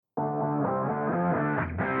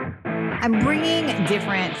I'm bringing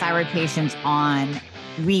different thyroid patients on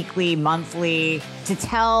weekly, monthly to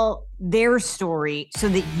tell their story so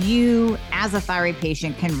that you, as a thyroid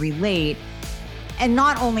patient, can relate and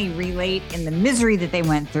not only relate in the misery that they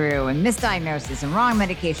went through and misdiagnosis and wrong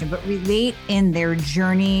medication, but relate in their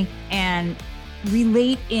journey and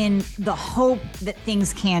relate in the hope that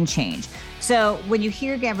things can change. So when you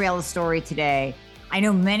hear Gabriella's story today, I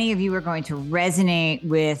know many of you are going to resonate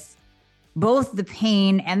with both the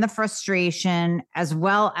pain and the frustration, as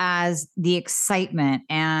well as the excitement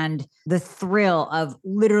and the thrill of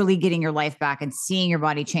literally getting your life back and seeing your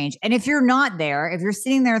body change. And if you're not there, if you're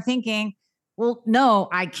sitting there thinking, well, no,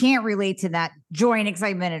 I can't relate to that joy and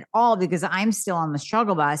excitement at all because I'm still on the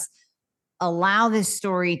struggle bus, allow this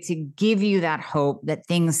story to give you that hope that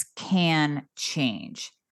things can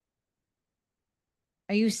change.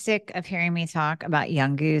 Are you sick of hearing me talk about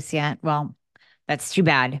Young Goose yet? Well, that's too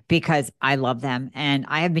bad because I love them and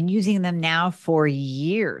I have been using them now for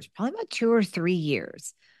years, probably about 2 or 3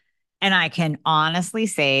 years. And I can honestly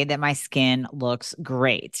say that my skin looks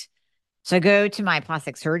great. So I go to my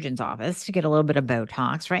plastic surgeon's office to get a little bit of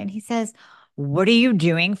Botox, right? And he says, "What are you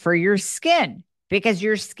doing for your skin? Because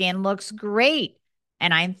your skin looks great."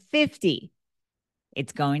 And I'm 50.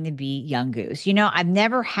 It's going to be Young Goose. I've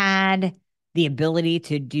never had the ability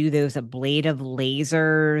to do those ablative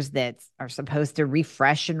lasers that are supposed to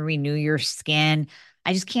refresh and renew your skin.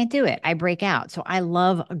 I just can't do it. I break out. So I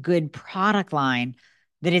love a good product line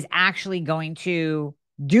that is actually going to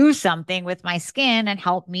do something with my skin and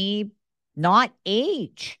help me not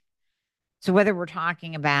age. So whether we're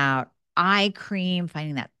talking about eye cream,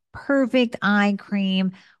 finding that perfect eye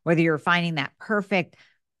cream, whether you're finding that perfect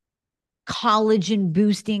collagen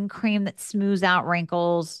boosting cream that smooths out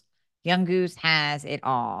wrinkles, Young Goose has it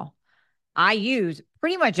all. I use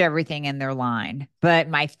pretty much everything in their line, but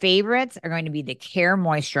my favorites are going to be the Care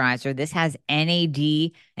Moisturizer. This has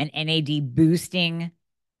NAD and NAD boosting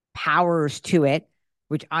powers to it,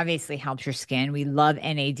 which obviously helps your skin. We love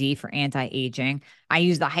NAD for anti-aging. I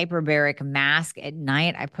use the hyperbaric mask at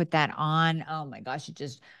night. I put that on. Oh my gosh, it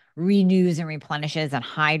just renews and replenishes and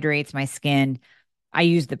hydrates my skin. I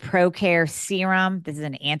use the ProCare serum. This is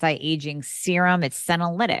an anti-aging serum. It's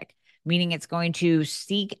senolytic, meaning it's going to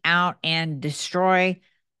seek out and destroy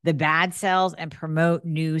the bad cells and promote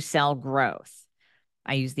new cell growth.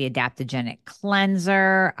 I use the adaptogenic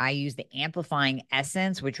cleanser. I use the amplifying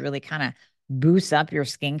essence, which really kind of boosts up your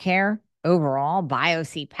skincare overall.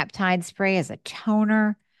 BioC peptide spray as a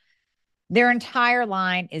toner. Their entire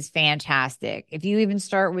line is fantastic. If you even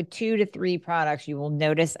start with 2 to 3 products, you will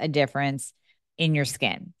notice a difference in your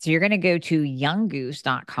skin. So you're going to go to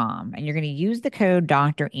younggoose.com and you're going to use the code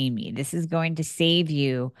Dr. Amy. This is going to save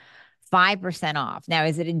you 5% off. Now,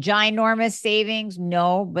 is it a ginormous savings?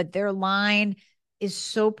 No, but their line is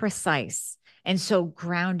so precise and so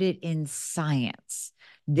grounded in science.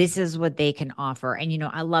 This is what they can offer. And,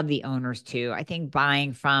 I love the owners too. I think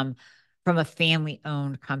buying from a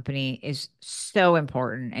family-owned company is so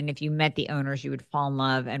important. And if you met the owners, you would fall in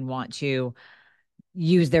love and want to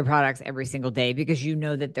use their products every single day because you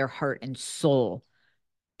know that their heart and soul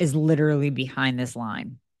is literally behind this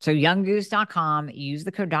line. So younggoose.com, use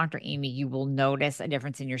the code Dr. Amy. You will notice a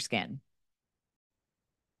difference in your skin.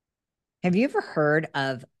 Have you ever heard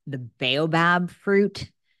of the baobab fruit?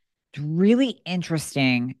 It's really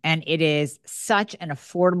interesting. And it is such an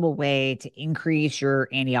affordable way to increase your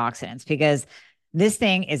antioxidants because this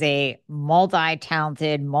thing is a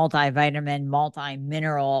multi-talented, multivitamin,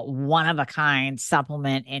 multi-mineral, one-of-a-kind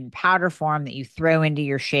supplement in powder form that you throw into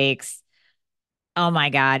your shakes. Oh my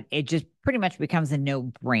God, it just pretty much becomes a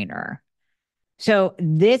no-brainer. So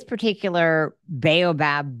this particular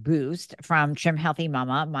Baobab Boost from Trim Healthy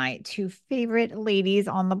Mama, my 2 favorite ladies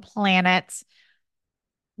on the planet,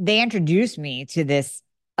 they introduced me to this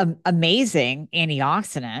amazing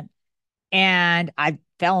antioxidant and I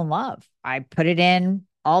fell in love. I put it in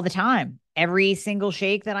all the time. Every single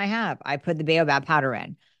shake that I have, I put the Baobab powder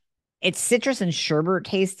in. It's citrus and sherbet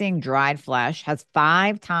tasting dried flesh, has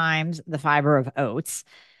 5 times the fiber of oats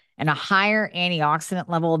and a higher antioxidant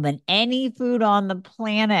level than any food on the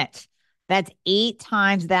planet. That's 8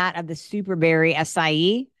 times that of the superberry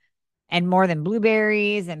acai and more than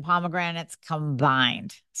blueberries and pomegranates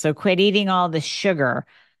combined. So quit eating all the sugar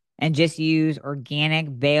and just use organic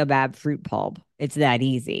baobab fruit pulp. It's that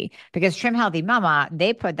easy because Trim Healthy Mama,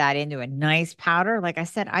 they put that into a nice powder. Like I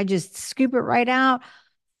said, I just scoop it right out,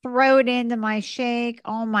 throw it into my shake.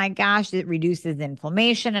 Oh my gosh, it reduces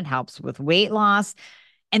inflammation and helps with weight loss.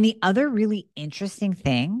 And the other really interesting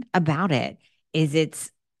thing about it is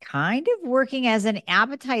it's kind of working as an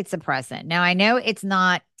appetite suppressant. Now, I know it's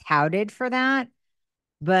not touted for that,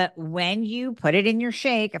 But when you put it in your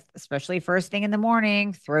shake, especially first thing in the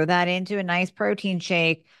morning, throw that into a nice protein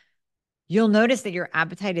shake, you'll notice that your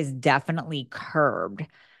appetite is definitely curbed.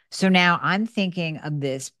 So now I'm thinking of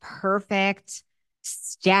this perfect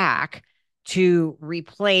stack to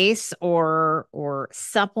replace or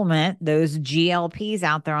supplement those GLPs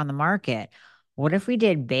out there on the market. What if we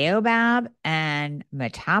did Baobab and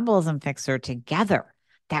Metabolism Fixer together?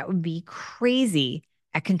 That would be crazy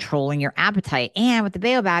at controlling your appetite. And with the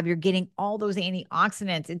Baobab, you're getting all those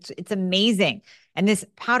antioxidants. It's amazing. And this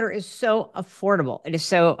powder is so affordable. It is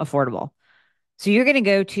so affordable. So you're going to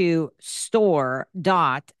go to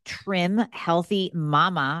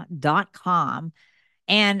store.trimhealthymama.com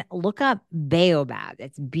and look up Baobab.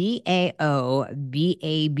 It's Baobab,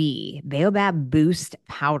 Baobab Boost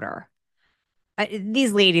Powder.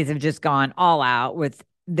 These ladies have just gone all out with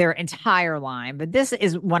their entire line, but this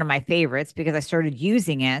is one of my favorites because I started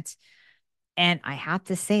using it. And I have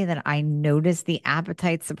to say that I noticed the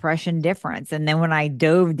appetite suppression difference. And then when I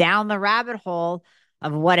dove down the rabbit hole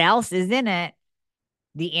of what else is in it,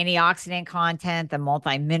 the antioxidant content, the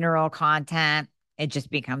multi-mineral content, it just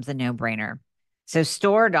becomes a no-brainer. So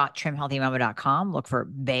store.trimhealthymama.com, look for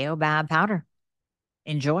Baobab powder.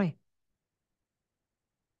 Enjoy.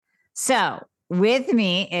 So with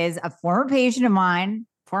me is a former patient of mine,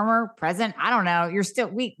 former present, I don't know, you're still,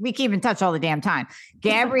 we keep in touch all the damn time.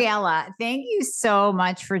 Gabriella, thank you so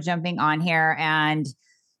much for jumping on here and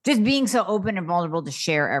just being so open and vulnerable to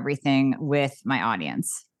share everything with my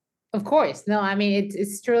audience. Of course. No, I mean,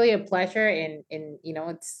 it's truly a pleasure, and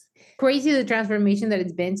it's crazy the transformation that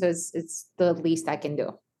it's been. So it's the least I can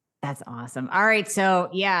do. That's awesome. All right. So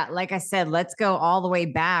yeah, like I said, let's go all the way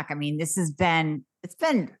back. I mean, it's been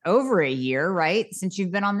over a year, right? Since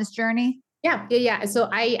you've been on this journey. Yeah. So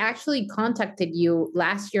I actually contacted you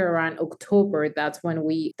last year around October. That's when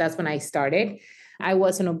I started. I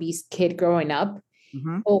was an obese kid growing up.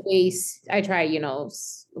 Mm-hmm. Always, I try,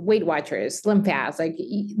 Weight Watchers, Slim Fast, like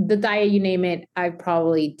the diet, you name it. I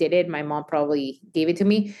probably did it. My mom probably gave it to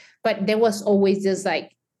me, but there was always this,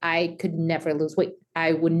 like, I could never lose weight.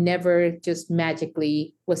 I would never just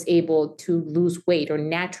magically was able to lose weight or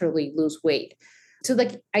naturally lose weight. So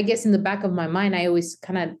like, I guess in the back of my mind, I always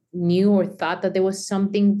kind of knew or thought that there was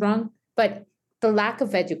something wrong, but the lack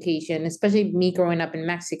of education, especially me growing up in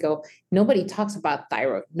Mexico, nobody talks about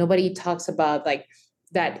thyroid. Nobody talks about like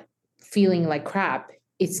that feeling like crap.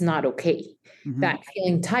 It's not okay. Mm-hmm. That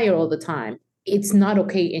feeling tired all the time. It's not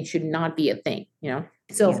okay and should not be a thing,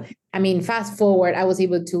 So, yeah. I mean, fast forward, I was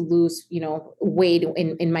able to lose, weight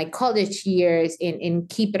in my college years and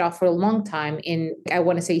keep it off for a long time. And I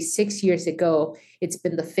want to say 6 years ago, it's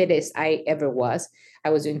been the fittest I ever was. I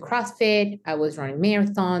was doing CrossFit. I was running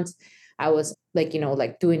marathons. I was like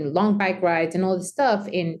doing long bike rides and all this stuff.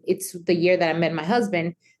 And it's the year that I met my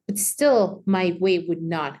husband, but still my weight would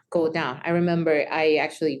not go down. I remember I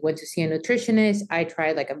actually went to see a nutritionist. I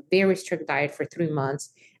tried like a very strict diet for 3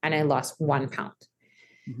 months and I lost 1 pound.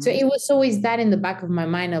 Mm-hmm. So it was always that in the back of my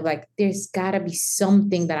mind of like, there's gotta be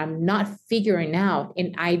something that I'm not figuring out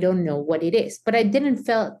and I don't know what it is, but I didn't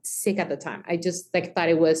feel sick at the time. I just thought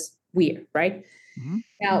it was weird. Right. Mm-hmm.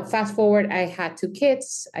 Now, fast forward, I had 2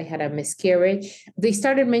 kids. I had a miscarriage. They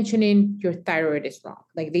started mentioning your thyroid is wrong.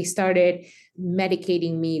 Like they started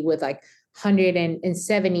medicating me with like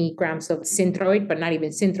 170 grams of Synthroid, but not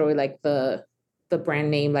even Synthroid, like the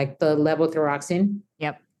brand name, like the levothyroxine.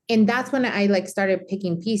 Yep. And that's when I started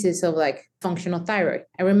picking pieces of like functional thyroid.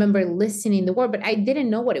 I remember listening the word, but I didn't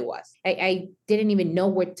know what it was. I didn't even know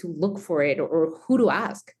where to look for it or who to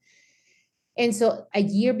ask. And so a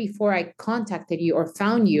year before I contacted you or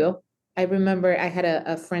found you, I remember I had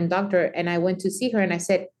a friend doctor and I went to see her and I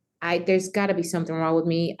said, there's got to be something wrong with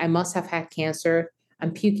me. I must have had cancer.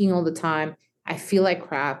 I'm puking all the time. I feel like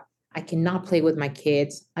crap. I cannot play with my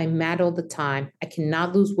kids. I'm mad all the time. I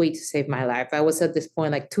cannot lose weight to save my life. I was at this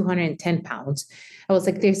point like 210 pounds. I was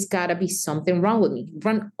like, there's got to be something wrong with me.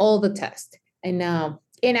 Run all the tests. And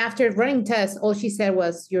after running tests, all she said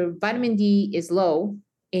was, your vitamin D is low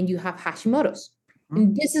and you have Hashimoto's. Mm-hmm.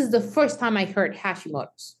 And this is the first time I heard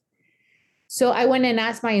Hashimoto's. So I went and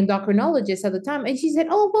asked my endocrinologist at the time, and she said,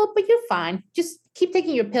 oh, well, but you're fine. Just keep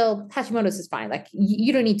taking your pill. Hashimoto's is fine. Like,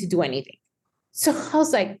 you don't need to do anything. So I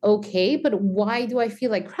was like, okay, but why do I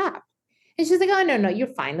feel like crap? And she's like, oh, no, you're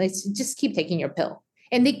fine. Let's just keep taking your pill.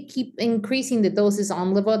 And they keep increasing the doses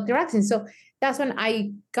on levothyroxine. So that's when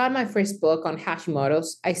I got my first book on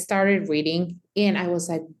Hashimoto's. I started reading and I was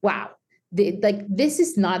like, wow, this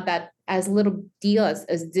is not that as little deal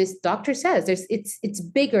as this doctor says. It's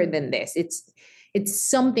bigger than this. It's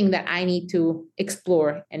something that I need to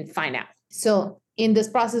explore and find out. So in this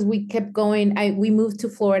process, we kept going. We moved to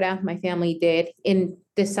Florida, my family did. And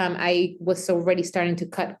this time I was already starting to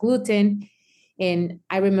cut gluten. And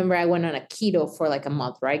I remember I went on a keto for like a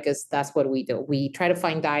month, right? Because that's what we do. We try to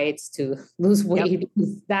find diets to lose weight. Yep.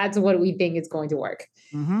 Because that's what we think is going to work.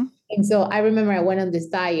 Mm-hmm. And so I remember I went on this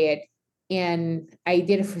diet and I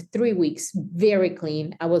did it for 3 weeks, very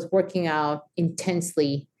clean. I was working out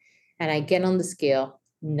intensely and I get on the scale,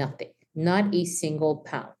 nothing, not a single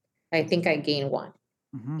pound. I think I gained 1.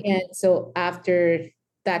 Mm-hmm. And so after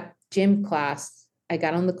that gym class, I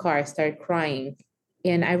got on the car, I started crying.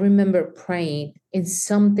 And I remember praying and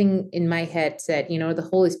something in my head said, the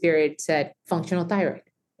Holy Spirit said functional thyroid.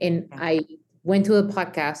 And I went to a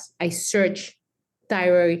podcast, I searched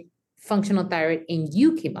thyroid, functional thyroid, and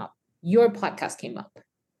you came up, your podcast came up.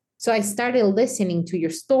 So I started listening to your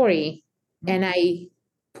story and I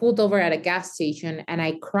pulled over at a gas station and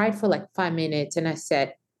I cried for like 5 minutes and I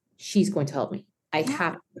said, she's going to help me. I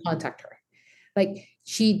have to contact her. Like,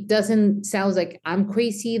 she doesn't sound like I'm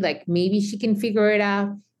crazy. Like maybe she can figure it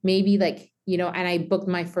out. Maybe and I booked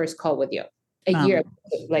my first call with you a year,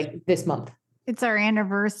 like this month. It's our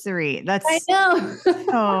anniversary. I know.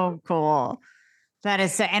 So cool. That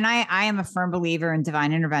is so, and I am a firm believer in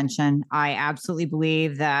divine intervention. I absolutely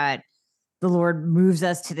believe that the Lord moves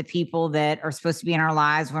us to the people that are supposed to be in our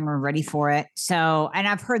lives when we're ready for it. So, and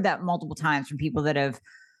I've heard that multiple times from people that have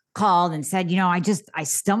called and said, I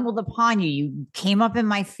stumbled upon you. You came up in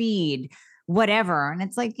my feed, whatever. And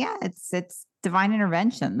it's like, yeah, it's divine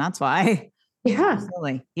intervention. That's why. Yeah.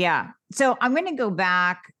 Absolutely. Yeah. So I'm going to go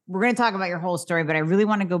back. We're going to talk about your whole story, but I really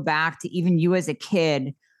want to go back to even you as a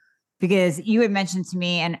kid, because you had mentioned to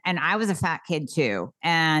me, and I was a fat kid too.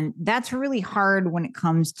 And that's really hard when it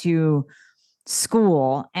comes to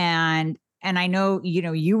school. And I know,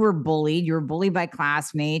 you were bullied. You were bullied by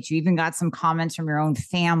classmates. You even got some comments from your own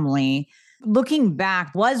family. Looking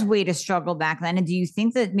back, was weight a struggle back then? And do you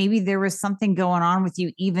think that maybe there was something going on with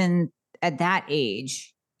you even at that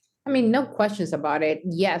age? I mean, no questions about it.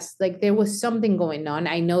 Yes, like there was something going on.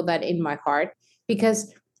 I know that in my heart,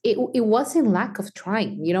 because it wasn't lack of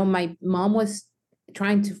trying. My mom was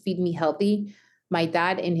trying to feed me healthy. My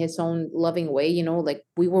dad, in his own loving way, like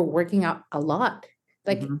we were working out a lot.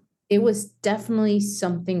 Like, mm-hmm. It was definitely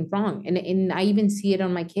something wrong. And I even see it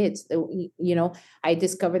on my kids. I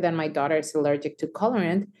discovered that my daughter is allergic to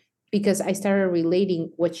colorant because I started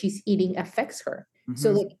relating what she's eating affects her. Mm-hmm.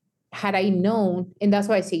 So had I known, and that's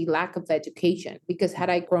why I say lack of education, because had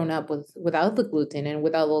I grown up without the gluten and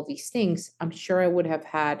without all these things, I'm sure I would have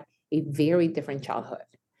had a very different childhood.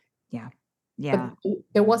 Yeah. Yeah. But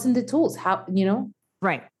there wasn't the tools. How,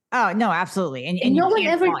 Right. Oh, no, absolutely. And no one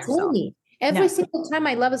ever told me. Every single time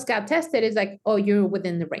my levels got tested, it's like, oh, you're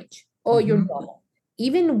within the range. Oh, mm-hmm. You're normal.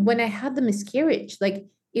 Even when I had the miscarriage,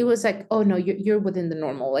 it was like, oh no, you're within the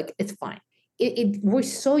normal. Like, it's fine. We're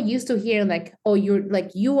so used to hearing like, oh,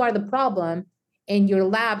 you are the problem and your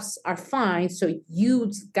labs are fine. So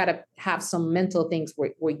you gotta have some mental things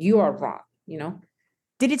where you are wrong,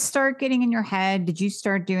 Did it start getting in your head? Did you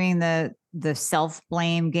start doing the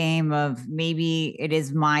self-blame game of maybe it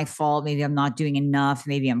is my fault, maybe I'm not doing enough,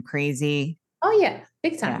 maybe I'm crazy? Oh yeah,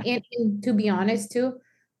 big time. Yeah. And to be honest too,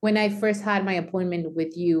 when I first had my appointment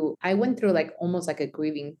with you, I went through almost a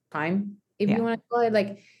grieving time, if you want to call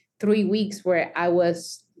it, 3 weeks where I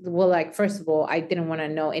was, first of all, I didn't want to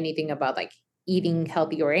know anything about eating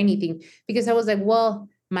healthy or anything, because I was like, well,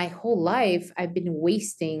 my whole life I've been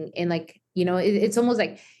wasting, and it's almost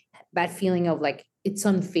like that feeling of it's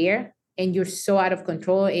unfair and you're so out of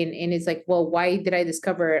control. And it's like, well, why did I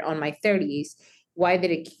discover it on my 30s? Why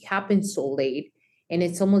did it happen so late? And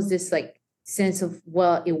it's almost this sense of,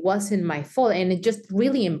 well, it wasn't my fault. And it just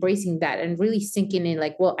really embracing that and really sinking in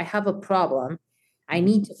well, I have a problem. I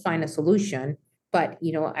need to find a solution. But,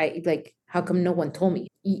 how come no one told me?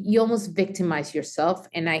 You almost victimize yourself.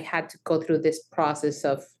 And I had to go through this process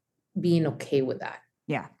of being okay with that.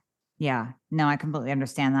 Yeah. Yeah. No, I completely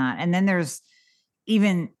understand that. And then there's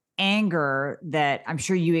even anger that I'm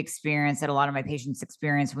sure you experience, that a lot of my patients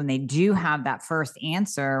experience when they do have that first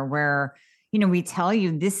answer where, we tell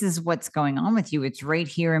you, this is what's going on with you. It's right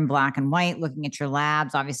here in black and white, looking at your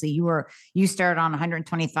labs. Obviously you started on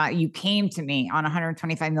 125, you came to me on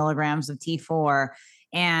 125 milligrams of T4.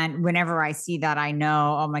 And whenever I see that, I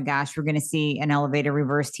know, oh my gosh, we're going to see an elevated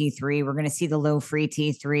reverse T3. We're going to see the low free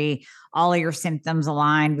T3, all of your symptoms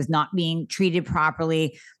aligned with not being treated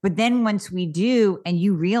properly. But then once we do, and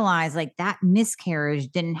you realize that miscarriage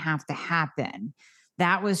didn't have to happen.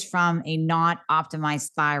 That was from a not optimized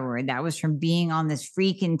thyroid. That was from being on this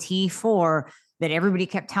freaking T4 that everybody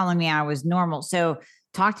kept telling me I was normal. So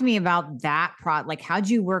Talk to me about that like, how'd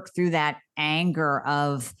you work through that anger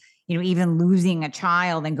of, even losing a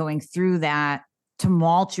child and going through that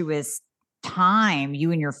tumultuous time,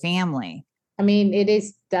 you and your family? I mean, it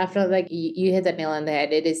is definitely like you hit the nail on the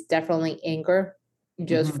head. It is definitely anger,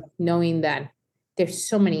 just knowing that there's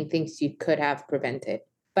so many things you could have prevented.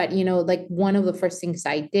 But, like one of the first things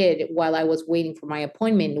I did while I was waiting for my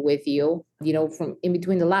appointment with you, from in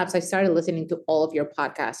between the labs, I started listening to all of your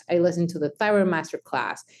podcasts. I listened to the Thyroid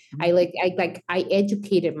Masterclass. I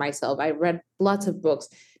educated myself. I read lots of books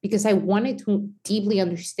because I wanted to deeply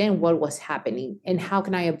understand what was happening and how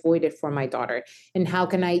can I avoid it for my daughter and how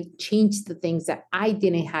can I change the things that I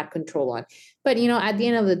didn't have control on. But, at the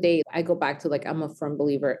end of the day, I go back to like, I'm a firm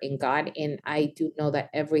believer in God, and I do know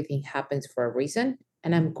that everything happens for a reason.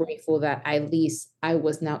 And I'm grateful that at least I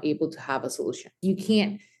was now able to have a solution. You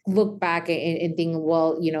can't look back and think,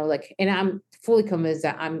 well, and I'm fully convinced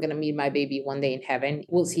that I'm going to meet my baby one day in heaven.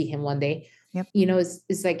 We'll see him one day. Yep.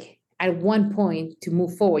 It's like at one point to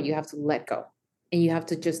move forward, you have to let go and you have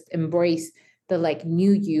to just embrace the like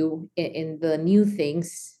new you in the new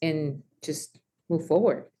things and just move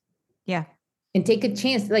forward. Yeah. And take a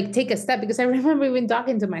chance, like take a step. Because I remember even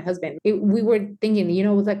talking to my husband, we were thinking,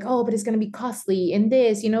 like, oh, but it's going to be costly and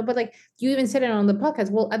this, but like you even said it on the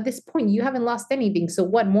podcast. Well, at this point, you haven't lost anything. So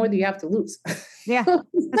what more do you have to lose? Yeah,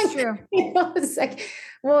 that's true. It's like,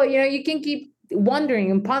 well, you can keep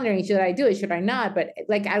wondering and pondering, should I do it? Should I not? But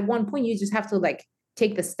like at one point, you just have to like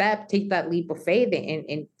take the step, take that leap of faith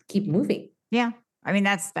and keep moving. Yeah. I mean,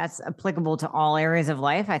 that's applicable to all areas of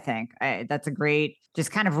life. I think that's a great,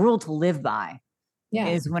 just kind of rule to live by. Yeah.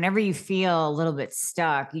 Is whenever you feel a little bit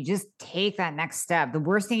stuck, you just take that next step. The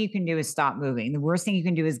worst thing you can do is stop moving. The worst thing you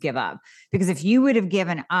can do is give up. Because if you would have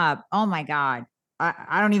given up, oh my God,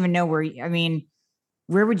 I don't even know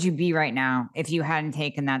where would you be right now if you hadn't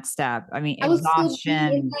taken that step? I mean, exhaustion. I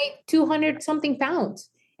was in my 200 something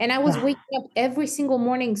pounds. And I was waking up every single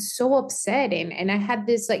morning so upset. And I had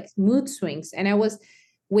this like mood swings. And I was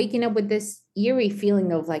waking up with this eerie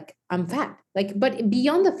feeling of like, I'm fat. Like, but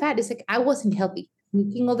beyond the fat, it's like, I wasn't healthy.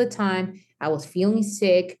 Eating all the time. I was feeling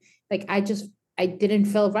sick. Like, I didn't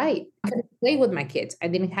feel right. I couldn't play with my kids. I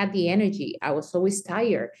didn't have the energy. I was always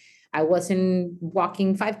tired. I wasn't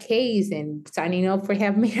walking 5Ks and signing up for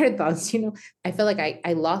half marathons. I felt like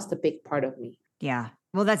I lost a big part of me. Yeah.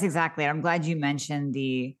 Well, that's exactly it. I'm glad you mentioned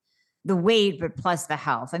the weight, but plus the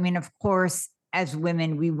health. I mean, of course, as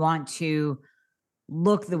women, we want to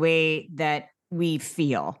look the way that we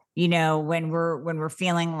feel, when we're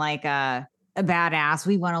feeling like a badass,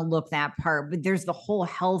 we want to look that part, but there's the whole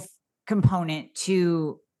health component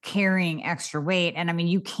to carrying extra weight. And I mean,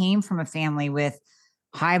 you came from a family with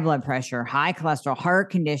high blood pressure, high cholesterol, heart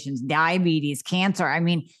conditions, diabetes, cancer. I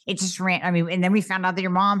mean, it just ran. I mean, and then we found out that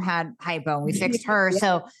your mom had hypo and we fixed her. Yeah.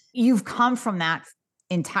 So you've come from that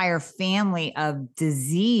entire family of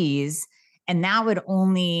disease, and that would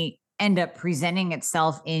only end up presenting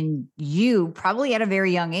itself in you probably at a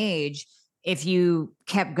very young age if you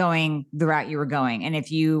kept going the route you were going and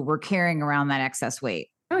if you were carrying around that excess weight.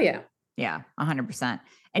 Oh, yeah. Yeah, 100%.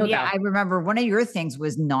 And no doubt. I remember one of your things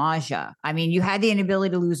was nausea. I mean, you had the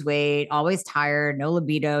inability to lose weight, always tired, no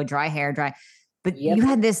libido, dry hair, but you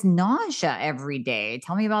had this nausea every day.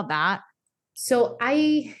 Tell me about that. So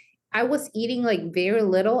I was eating like very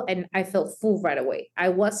little and I felt full right away. I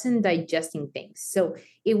wasn't digesting things. So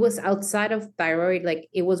it was outside of thyroid. Like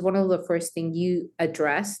it was one of the first things you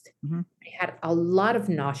addressed. Mm-hmm. I had a lot of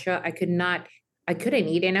nausea. I couldn't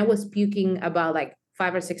eat. And I was puking about like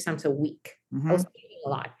 5 or 6 times a week. Mm-hmm. I was puking a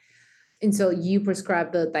lot. And so you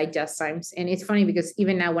prescribed the Digeszymes. And it's funny because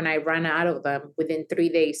even now when I run out of them, within 3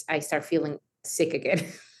 days, I start feeling sick again.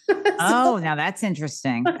 Now that's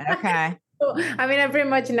interesting. Okay. I mean, I pretty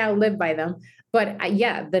much now live by them, but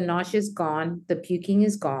the nausea is gone. The puking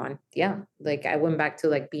is gone. Yeah. Like I went back to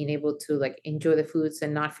like being able to like enjoy the foods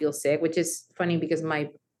and not feel sick, which is funny because my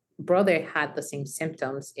brother had the same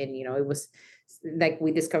symptoms and, it was like,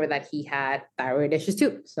 we discovered that he had thyroid issues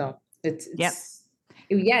too. So it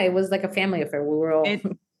was like a family affair. We were all.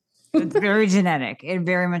 It's very genetic. It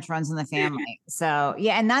very much runs in the family. So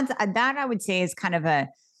yeah. And that I would say is kind of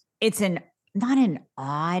not an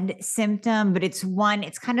odd symptom, but it's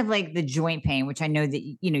kind of like the joint pain, which I know that,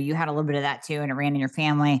 you had a little bit of that too, and it ran in your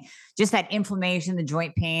family, just that inflammation, the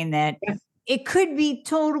joint pain that it could be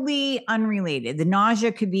totally unrelated. The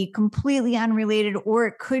nausea could be completely unrelated, or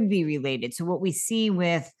it could be related. So what we see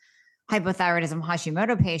with hypothyroidism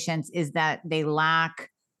Hashimoto patients is that they lack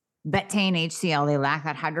betaine HCl, they lack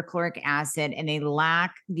that hydrochloric acid, and they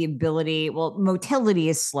lack the ability, well, motility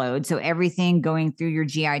is slowed. So everything going through your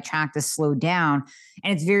GI tract is slowed down.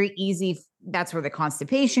 And it's very easy. That's where the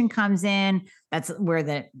constipation comes in. That's where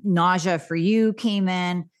the nausea for you came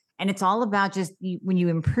in. And it's all about just when you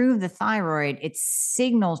improve the thyroid, it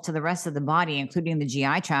signals to the rest of the body, including the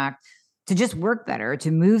GI tract, to just work better,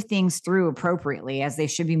 to move things through appropriately as they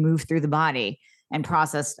should be moved through the body and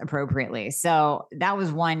processed appropriately. So that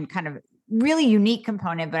was one kind of really unique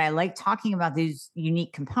component, but I like talking about these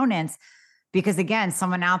unique components because, again,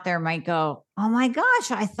 someone out there might go, oh my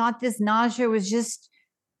gosh, I thought this nausea was just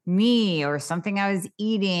me or something I was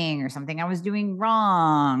eating or something I was doing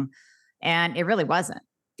wrong. And it really wasn't.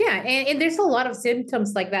 Yeah. And there's a lot of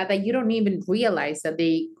symptoms like that you don't even realize that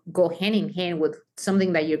they go hand in hand with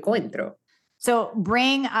something that you're going through. So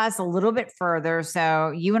bring us a little bit further.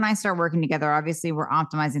 So you and I start working together. Obviously, we're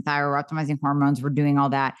optimizing thyroid, we're optimizing hormones, we're doing all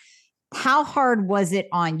that. How hard was it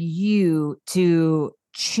on you to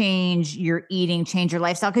change your eating, change your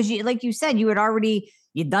lifestyle? Because you, like you said, you'd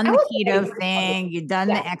done the keto thing, you'd done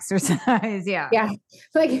the exercise. Yeah. Yeah.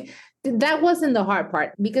 Like that wasn't the hard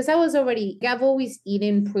part because I've always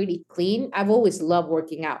eaten pretty clean. I've always loved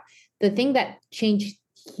working out. The thing that changed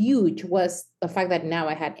huge was the fact that now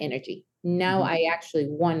I had energy. Now I actually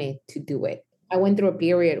wanted to do it. I went through a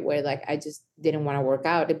period where like, I just didn't want to work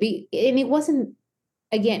out and it wasn't,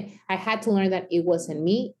 again, I had to learn that it wasn't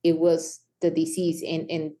me, it was the disease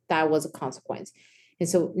and that was a consequence. And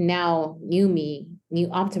so now new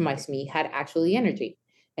optimized me had actually energy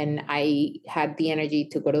and I had the energy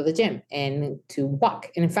to go to the gym and to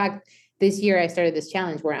walk. And in fact, this year I started this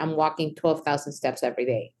challenge where I'm walking 12,000 steps every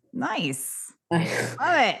day. Nice. Love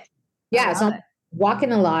it. Yeah. So I'm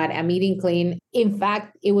walking a lot. I'm eating clean. In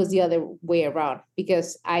fact, it was the other way around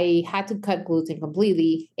because I had to cut gluten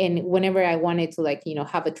completely. And whenever I wanted to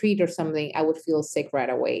have a treat or something, I would feel sick right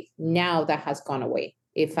away. Now that has gone away.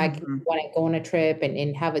 If I want to go on a trip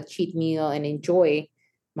and have a cheat meal and enjoy,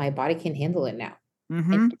 my body can handle it now.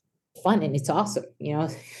 And it's fun and it's awesome,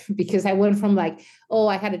 because I went from like, oh,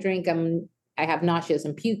 I had a drink, I have nausea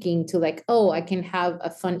and puking to like, oh, I can have a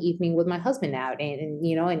fun evening with my husband out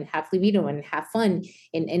and have libido and have fun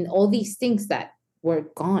and all these things that were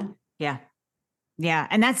gone. Yeah. Yeah.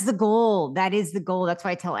 And that's the goal. That is the goal. That's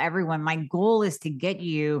why I tell everyone, my goal is to get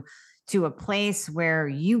you to a place where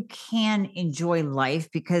you can enjoy life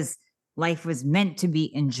because life was meant to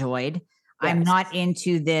be enjoyed. Yes. I'm not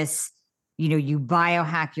into this, you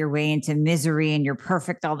biohack your way into misery and you're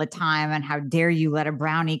perfect all the time. And how dare you let a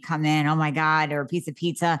brownie come in? Oh my God, or a piece of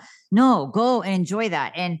pizza. No, go and enjoy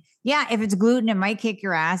that. And yeah, if it's gluten, it might kick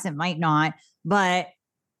your ass. It might not. But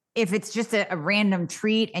if it's just a random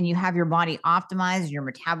treat and you have your body optimized, your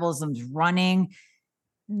metabolism's running,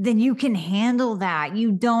 then you can handle that.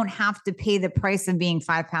 You don't have to pay the price of being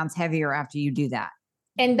 5 pounds heavier after you do that.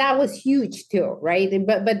 And that was huge too, right?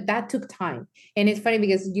 But that took time. And it's funny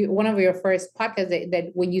because one of your first podcasts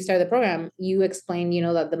that when you started the program, you explained,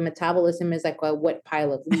 that the metabolism is like a wet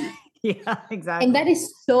pile of leaves. Yeah, exactly. And that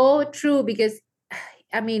is so true because,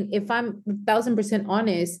 if I'm 1,000%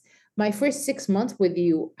 honest, my first 6 months with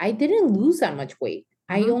you, I didn't lose that much weight.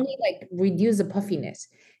 I only reduced the puffiness.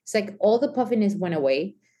 It's like all the puffiness went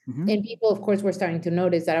away. And people, of course, were starting to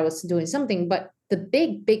notice that I was doing something, but the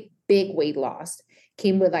big weight loss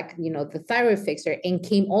came with the thyroid fixer and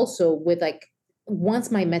came also with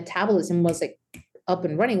once my metabolism was up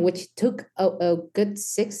and running, which took a good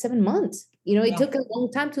 6-7 months. It took a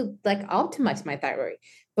long time to optimize my thyroid.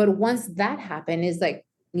 But once that happened, it's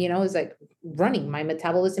it's like running. My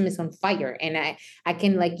metabolism is on fire. And I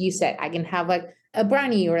can, like you said, I can have a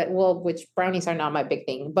brownie which brownies are not my big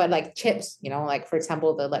thing, but chips, for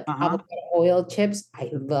example, the avocado oil chips. I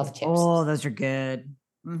love chips. Oh, those are good.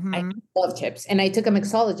 I love chips. And I took a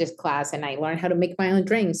mixologist class and I learned how to make my own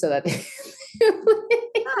drinks so that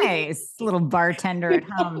nice little bartender at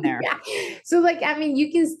home there. Yeah. So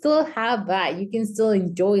you can still have that. You can still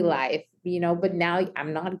enjoy life, but now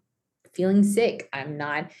I'm not feeling sick. I'm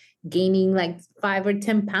not gaining 5 or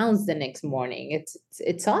 10 pounds the next morning.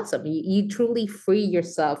 It's awesome. You truly free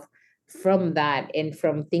yourself from that and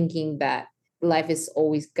from thinking that life is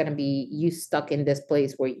always going to be you stuck in this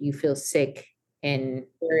place where you feel sick and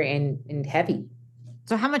heavy.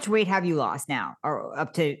 So how much weight have you lost now, or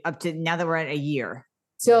up to now that we're at a year?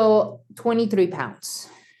 So 23 pounds.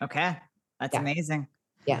 Okay. That's amazing.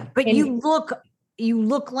 Yeah. But you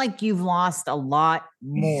look like you've lost a lot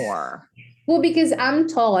more. Well, because I'm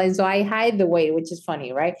tall and so I hide the weight, which is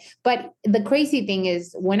funny, right? But the crazy thing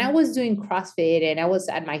is when I was doing CrossFit and I was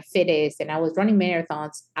at my fittest and I was running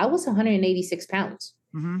marathons, I was 186 pounds.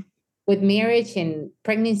 with marriage and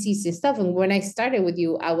pregnancies and stuff. And when I started with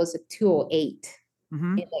you, I was a 208. Mm-hmm.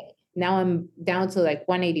 And like now I'm down to like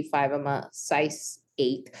 185. I'm a size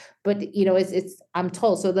 8. But you know, it's I'm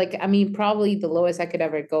tall. So like, I mean, probably the lowest I could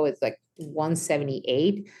ever go is like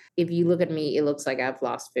 178. If you look at me, it looks like I've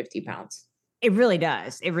lost 50 pounds. It really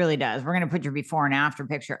does. It really does. We're going to put your before and after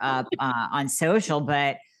picture up on social,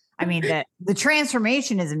 but I mean, the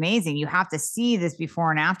transformation is amazing. You have to see this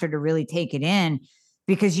before and after to really take it in,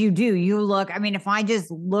 because you look, I mean, if I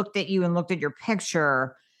just looked at you and looked at your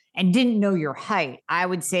picture and didn't know your height, I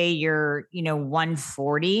would say you're,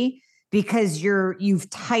 140, because you've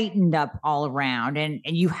tightened up all around, and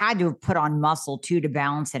you had to have put on muscle too to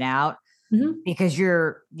balance it out. Mm-hmm. Because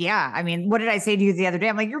I mean, what did I say to you the other day?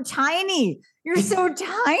 I'm like, you're tiny. You're so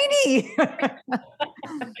tiny.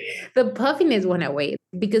 The puffiness went away,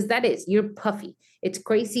 because you're puffy. It's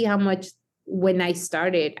crazy how much when I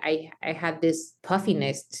started, I had this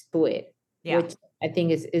puffiness to it, which I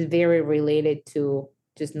think is very related to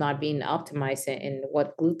just not being optimized in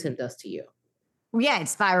what gluten does to you. Well, yeah,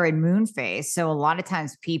 it's thyroid moon phase. So a lot of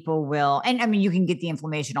times people will, and I mean, you can get the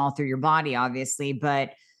inflammation all through your body, obviously,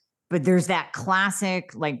 but there's that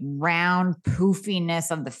classic like round poofiness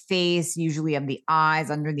of the face, usually of the eyes,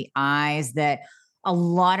 under the eyes, that a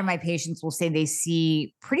lot of my patients will say they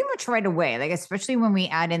see pretty much right away. Like, especially when we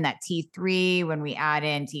add in that T3, when we add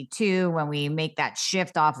in T2, when we make that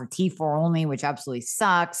shift off of T4 only, which absolutely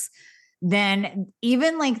sucks, then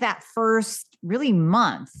even like that first really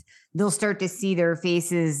month, they'll start to see their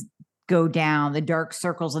faces go down, the dark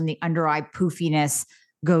circles and the under eye poofiness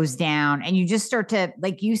goes down. And you just start to,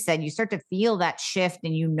 like you said, you start to feel that shift,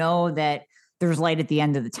 and you know that there's light at the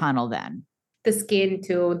end of the tunnel then. The skin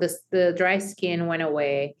too, the dry skin went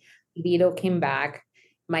away. Libido came back.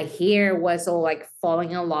 My hair was all like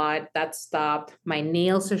falling a lot. That stopped. My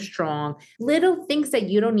nails are strong. Little things that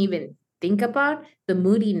you don't even think about. The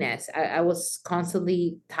moodiness. I was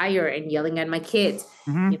constantly tired and yelling at my kids.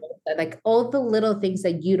 Mm-hmm. Like all the little things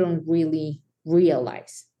that you don't really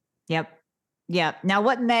realize. Yep. Yeah. Now,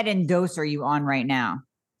 what med and dose are you on right now?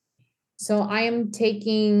 So I am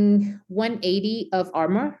taking 180 of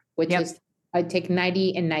Armour, which is, I take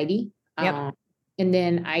 90 and 90. Yep. And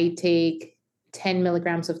then I take 10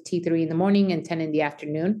 milligrams of T3 in the morning and 10 in the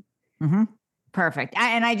afternoon. Mm-hmm. Perfect.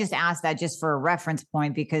 And I just asked that just for a reference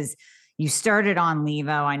point, because you started on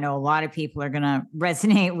Levo. I know a lot of people are going to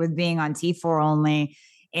resonate with being on T4 only.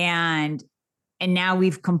 And now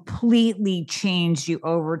we've completely changed you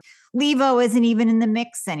over. Levo isn't even in the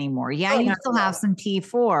mix anymore. Yeah, you still have some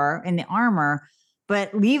T4 in the Armour,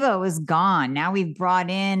 but Levo is gone. Now we've brought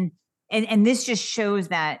in, and this just shows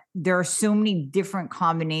that there are so many different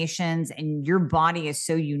combinations, and your body is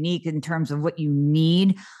so unique in terms of what you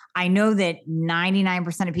need. I know that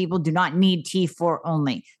 99% of people do not need T4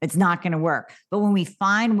 only. It's not going to work. But when we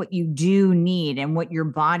find what you do need and what your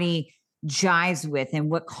body jives with,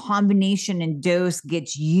 and what combination and dose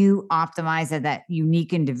gets you optimized as that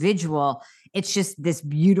unique individual, it's just this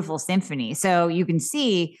beautiful symphony. So you can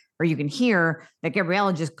see, or you can hear, that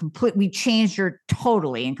Gabriella just completely changed her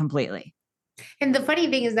totally and completely. And the funny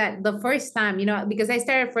thing is that the first time, because I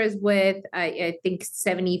started first with, I think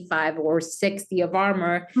 75 or 60 of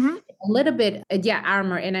Armour, mm-hmm. a little bit,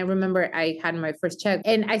 Armour. And I remember I had my first check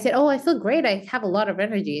and I said, oh, I feel great. I have a lot of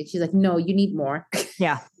energy. And she's like, no, you need more.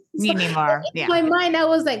 Yeah. You need more. In my mind, I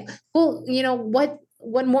was like, well,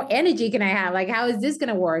 what more energy can I have? Like, how is this going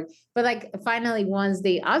to work? But like, finally, once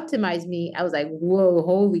they optimized me, I was like, whoa,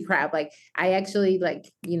 holy crap. Like, I actually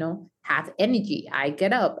have energy. I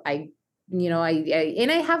get up. I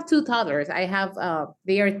have 2 toddlers. I have,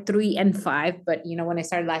 they are 3 and 5, but when I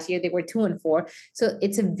started last year, they were 2 and 4. So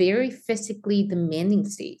it's a very physically demanding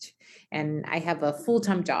stage. And I have a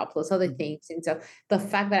full-time job plus other things. And so the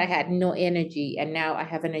fact that I had no energy and now I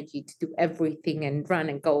have energy to do everything and run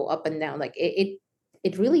and go up and down, like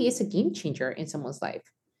it really is a game changer in someone's life.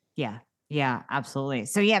 Yeah. Yeah, absolutely.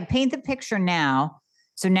 So paint the picture now.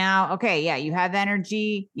 So now, you have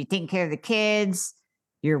energy, you're taking care of the kids,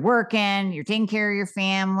 you're working, you're taking care of your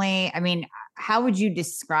family. I mean, how would you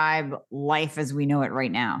describe life as we know it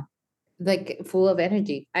right now? Like full of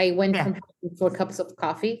energy. I went from 4 cups of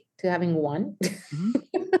coffee to having 1.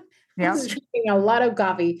 Mm-hmm. I was drinking a lot of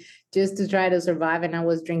coffee just to try to survive. And I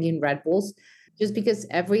was drinking Red Bulls just because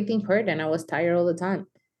everything hurt and I was tired all the time.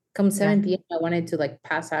 Come 7 p.m., I wanted to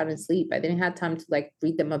pass out and sleep. I didn't have time to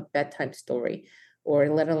read them a bedtime story, or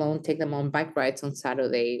let alone take them on bike rides on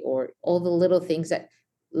Saturday, or all the little things that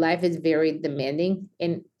life is very demanding.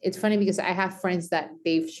 And it's funny because I have friends that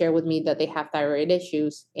they've shared with me that they have thyroid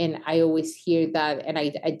issues. And I always hear that and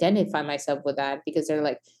I identify myself with that because they're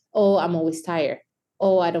like, oh, I'm always tired.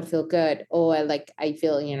 oh, I don't feel good. Oh, I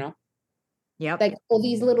feel, Yep. like all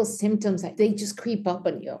these little symptoms, like, they just creep up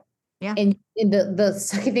on you. Yeah. And the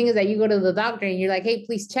second thing is that you go to the doctor and you're like, hey,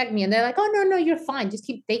 please check me. And they're like, oh, no, you're fine. Just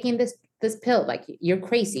keep taking this pill. Like, you're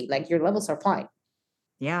crazy. Like, your levels are fine.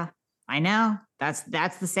 Yeah, I know. That's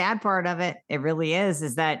the sad part of it. It really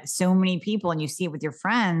is that so many people, and you see it with your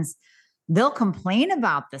friends, they'll complain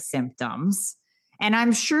about the symptoms. And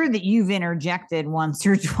I'm sure that you've interjected once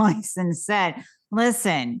or twice and said,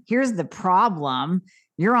 listen, here's the problem.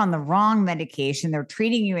 You're on the wrong medication. They're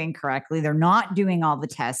treating you incorrectly. They're not doing all the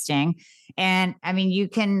testing. And I mean, you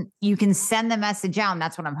can send the message out. And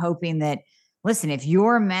that's what I'm hoping that, listen, if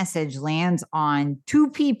your message lands on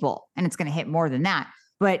 2 people, and it's going to hit more than that,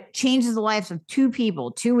 but changes the lives of 2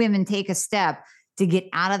 people, 2 women take a step to get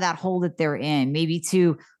out of that hole that they're in, maybe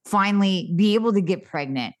to finally be able to get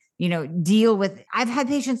pregnant, deal with, I've had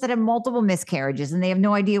patients that have multiple miscarriages and they have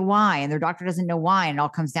no idea why, and their doctor doesn't know why. And it all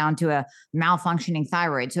comes down to a malfunctioning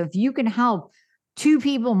thyroid. So if you can help 2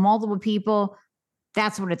 people, multiple people,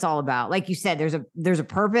 that's what it's all about. Like you said, there's a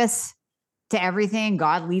purpose to everything.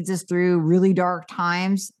 God leads us through really dark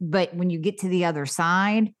times, but when you get to the other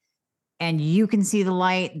side and you can see the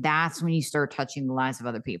light, that's when you start touching the lives of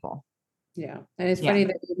other people. Yeah. And it's funny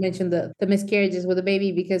that you mentioned the miscarriages with a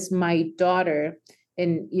baby, because my daughter,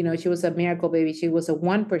 and she was a miracle baby. She was a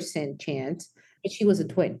 1% chance, but she was a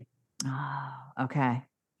twin. Oh, okay.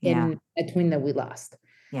 Yeah. And a twin that we lost.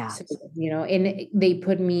 Yeah. So, and they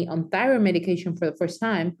put me on thyroid medication for the first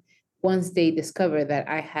time once they discovered that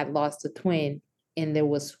I had lost a twin and there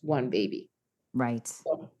was 1 baby. Right.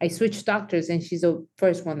 So I switched doctors, and she's the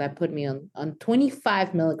first one that put me on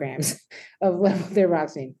 25 milligrams of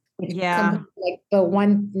levothyroxine. Yeah. Like the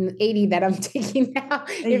 180 that I'm taking now.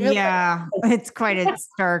 It's quite a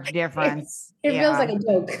stark difference. It feels like a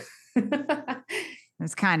joke.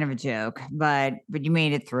 It's kind of a joke, but you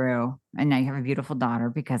made it through, and now you have a beautiful daughter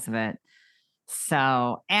because of it.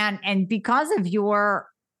 So, and because of your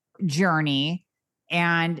journey,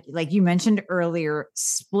 and like you mentioned earlier,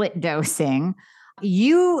 split dosing,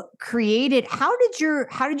 you created, how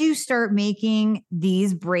did you start making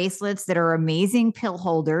these bracelets that are amazing pill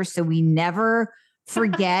holders so we never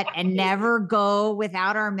forget and never go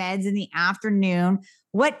without our meds in the afternoon?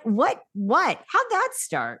 How'd that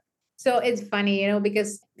start? So it's funny,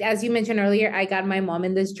 because as you mentioned earlier, I got my mom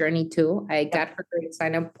in this journey too. I got her to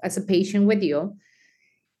sign up as a patient with you.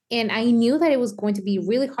 And I knew that it was going to be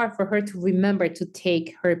really hard for her to remember to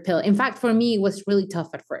take her pill. In fact, for me, it was really tough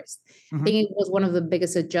at first. I think it was one of the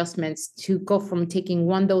biggest adjustments to go from taking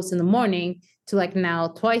 1 dose in the morning to like now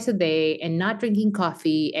twice a day, and not drinking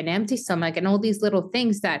coffee, and empty stomach, and all these little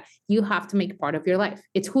things that you have to make part of your life.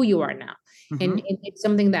 It's who you are now. And it's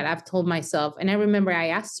something that I've told myself. And I remember I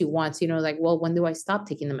asked you once, like, well, when do I stop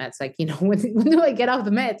taking the meds? Like, when do I get off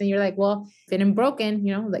the meds? And you're like, well, feeling broken,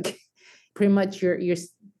 like pretty much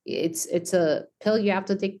it's a pill you have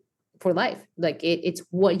to take for life. Like it's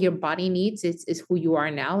what your body needs. It's who you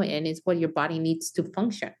are now, and it's what your body needs to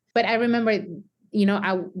function. But I remember,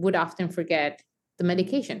 I would often forget the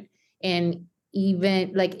medication. And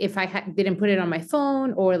even like if I didn't put it on my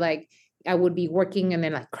phone, or like I would be working and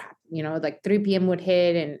then like crap, like 3 p.m. would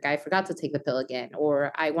hit and I forgot to take the pill again,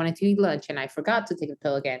 or I wanted to eat lunch and I forgot to take the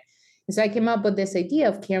pill again. And so I came up with this idea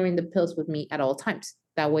of carrying the pills with me at all times.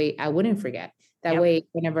 That way I wouldn't forget. That way,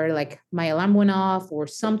 whenever like my alarm went off or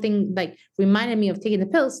something like reminded me of taking the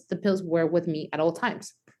pills were with me at all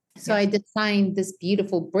times. So I designed this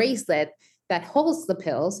beautiful bracelet that holds the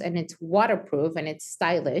pills, and it's waterproof and it's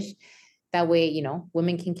stylish. That way,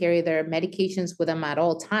 women can carry their medications with them at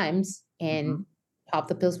all times and pop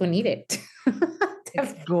the pills when needed.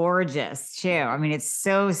 It's gorgeous too. I mean, it's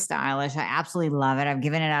so stylish. I absolutely love it. I've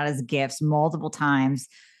given it out as gifts multiple times.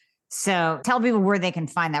 So tell people where they can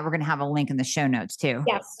find that. We're going to have a link in the show notes too.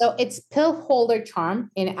 Yeah. So it's Pill Holder Charm.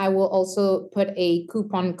 And I will also put a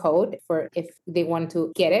coupon code for if they want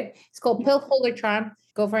to get it. It's called Pill Holder Charm.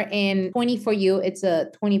 Go for it. And 20 for you. It's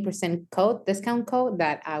a 20% discount code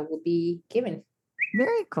that I will be giving.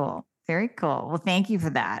 Very cool. Very cool. Well, thank you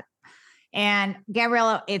for that. And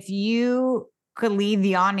Gabriela, if you could leave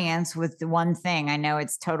the audience with the one thing, I know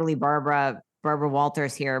it's totally Barbara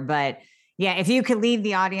Walters here, but yeah, if you could leave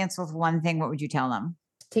the audience with one thing, what would you tell them?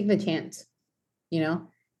 Take the chance,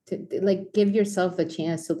 to like give yourself the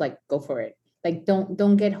chance to like go for it. Like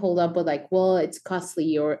don't get hold up with like, well, it's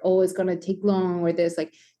costly, or oh, it's gonna take long, or this.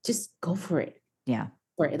 Like just go for it. Yeah.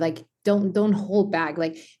 For it. Like don't hold back.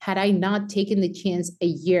 Like had I not taken the chance a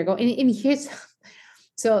year ago, and here's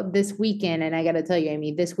So this weekend, and I got to tell you,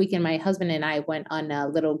 Amy, this weekend, my husband and I went on a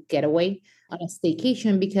little getaway on a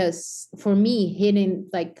staycation because for me, hitting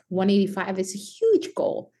like 185 is a huge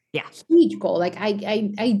goal. Yeah. Huge goal. Like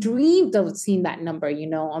I dreamed of seeing that number,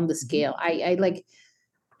 on the scale.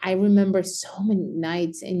 I remember so many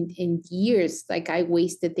nights and years, like I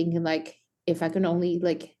wasted thinking like, if I can only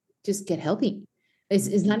like just get healthy.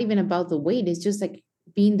 It's not even about the weight. It's just like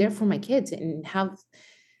being there for my kids and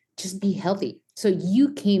just be healthy. So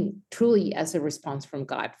you came truly as a response from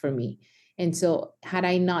God for me. And so had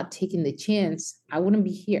I not taken the chance, I wouldn't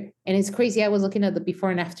be here. And it's crazy. I was looking at the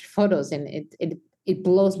before and after photos and it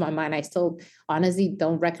blows my mind. I still honestly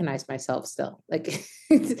don't recognize myself still. Like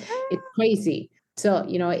it's crazy. So,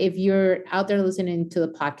 if you're out there listening to the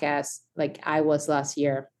podcast, like I was last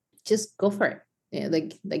year, just go for it. Yeah,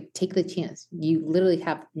 like take the chance. You literally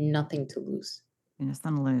have nothing to lose.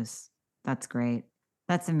 Nothing to lose. That's great.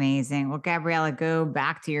 That's amazing. Well, Gabriela, go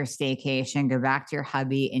back to your staycation, go back to your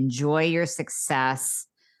hubby, enjoy your success.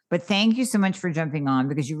 But thank you so much for jumping on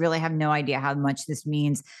because you really have no idea how much this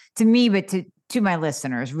means to me, but to my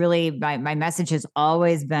listeners. Really, my message has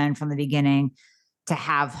always been from the beginning to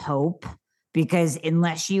have hope, because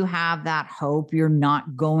unless you have that hope, you're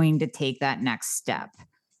not going to take that next step.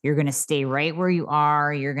 You're going to stay right where you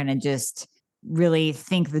are. You're going to just really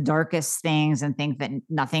think the darkest things and think that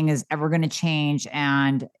nothing is ever going to change.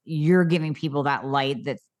 And you're giving people that light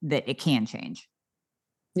that it can change.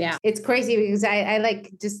 Yeah. It's crazy because I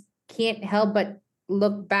like just can't help but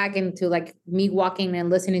look back into like me walking and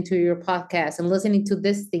listening to your podcast and listening to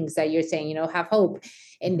these things that you're saying, have hope,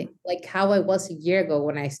 and like how I was a year ago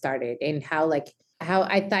when I started, and how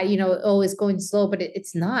I thought, oh, it's going slow, but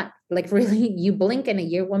it's not. Like really, you blink and a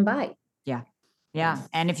year went by. Yeah. Yeah.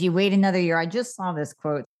 And if you wait another year, I just saw this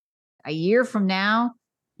quote, a year from now,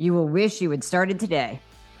 you will wish you had started today.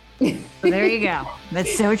 So there you go.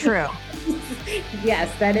 That's so true. Yes,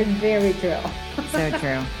 that is very true. So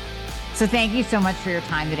true. So thank you so much for your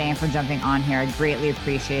time today and for jumping on here. I greatly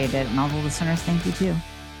appreciate it. And all the listeners, thank you too.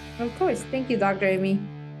 Of course. Thank you, Dr. Amy.